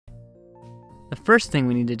The first thing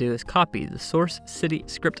we need to do is copy the source city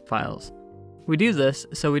script files. We do this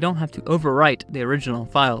so we don't have to overwrite the original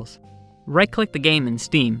files. Right-click the game in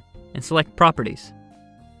Steam and select Properties.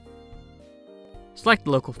 Select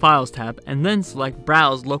the Local Files tab and then select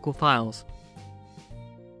Browse Local Files.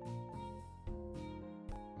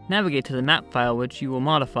 Navigate to the map file which you will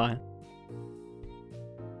modify.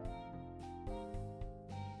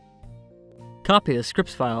 Copy the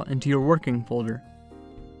scripts file into your working folder.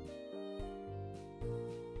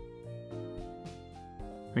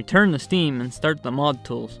 Return to Steam and start the mod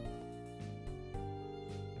tools.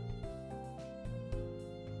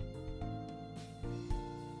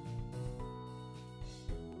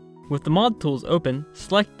 With the mod tools open,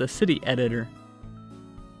 select the city editor.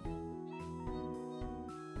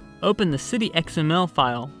 Open the city XML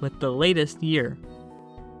file with the latest year.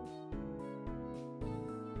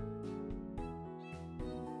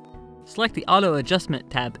 Select the Auto Adjustment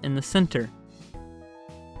tab in the center.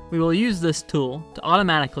 We will use this tool to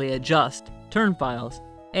automatically adjust turn files,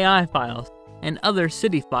 AI files, and other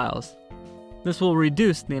city files. This will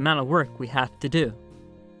reduce the amount of work we have to do.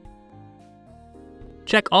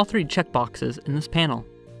 Check all 3 checkboxes in this panel.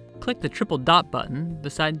 Click the triple dot button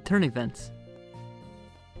beside turn events.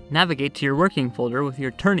 Navigate to your working folder with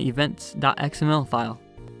your turn events.xml file.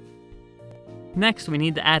 Next, we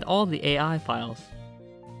need to add all the AI files.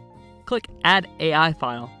 Click Add AI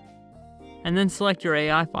File, and then select your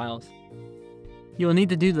AI files. You will need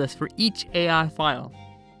to do this for each AI file.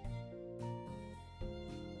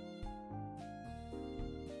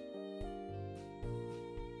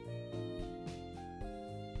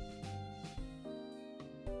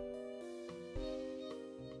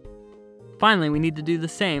 Finally, we need to do the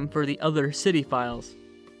same for the other city files.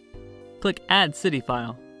 Click Add City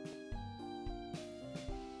File.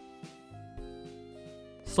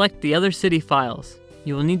 Select the other city files.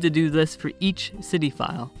 You will need to do this for each city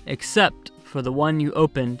file, except for the one you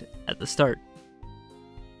opened at the start.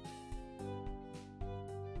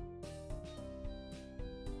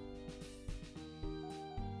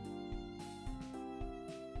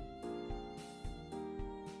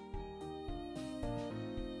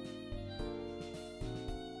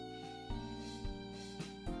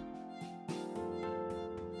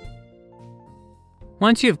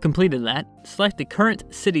 Once you have completed that, select the Current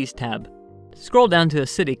Cities tab. Scroll down to a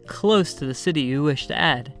city close to the city you wish to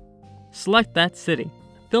add. Select that city.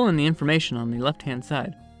 Fill in the information on the left-hand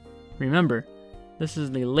side. Remember, this is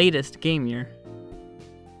the latest game year.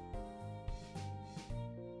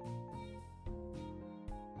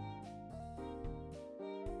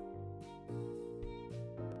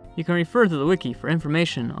 You can refer to the wiki for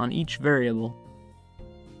information on each variable.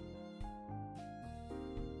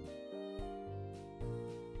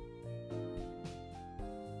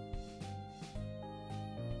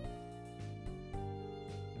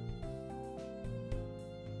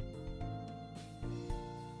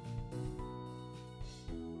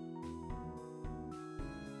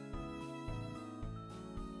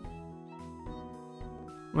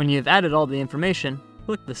 When you have added all the information,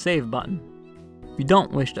 click the Save button. If you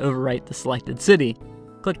don't wish to overwrite the selected city,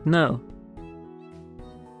 click No.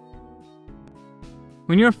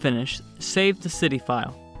 When you're finished, save the city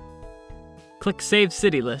file. Click Save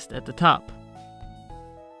City List at the top.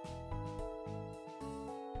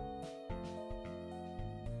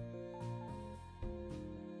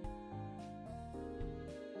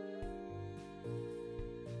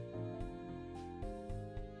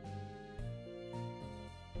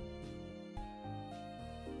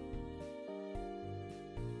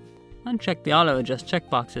 Uncheck the Auto Adjust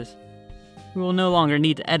checkboxes. We will no longer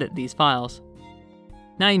need to edit these files.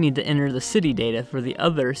 Now you need to enter the city data for the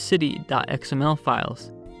other city.xml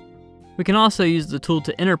files. We can also use the tool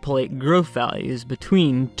to interpolate growth values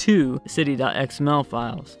between 2 city.xml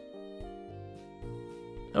files.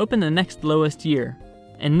 Open the next lowest year.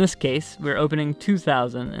 In this case, we're opening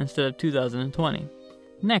 2000 instead of 2020.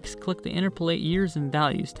 Next, click the Interpolate Years and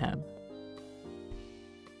Values tab.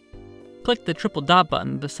 Click the triple dot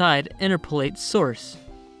button beside Interpolate Source.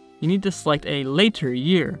 You need to select a later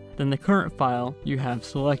year than the current file you have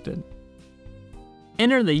selected.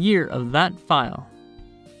 Enter the year of that file.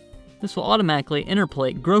 This will automatically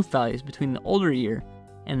interpolate growth values between the older year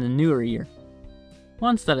and the newer year.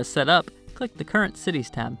 Once that is set up, click the Current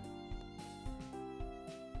Cities tab.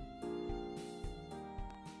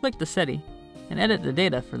 Click the city and edit the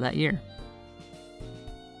data for that year.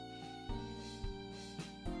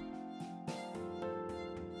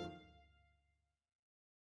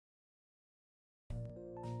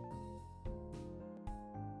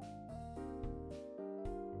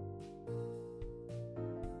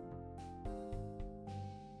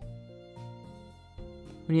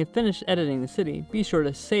 When you have finished editing the city, be sure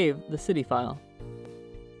to save the city file.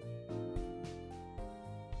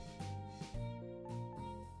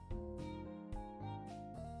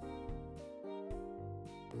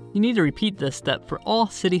 You need to repeat this step for all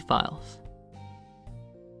city files.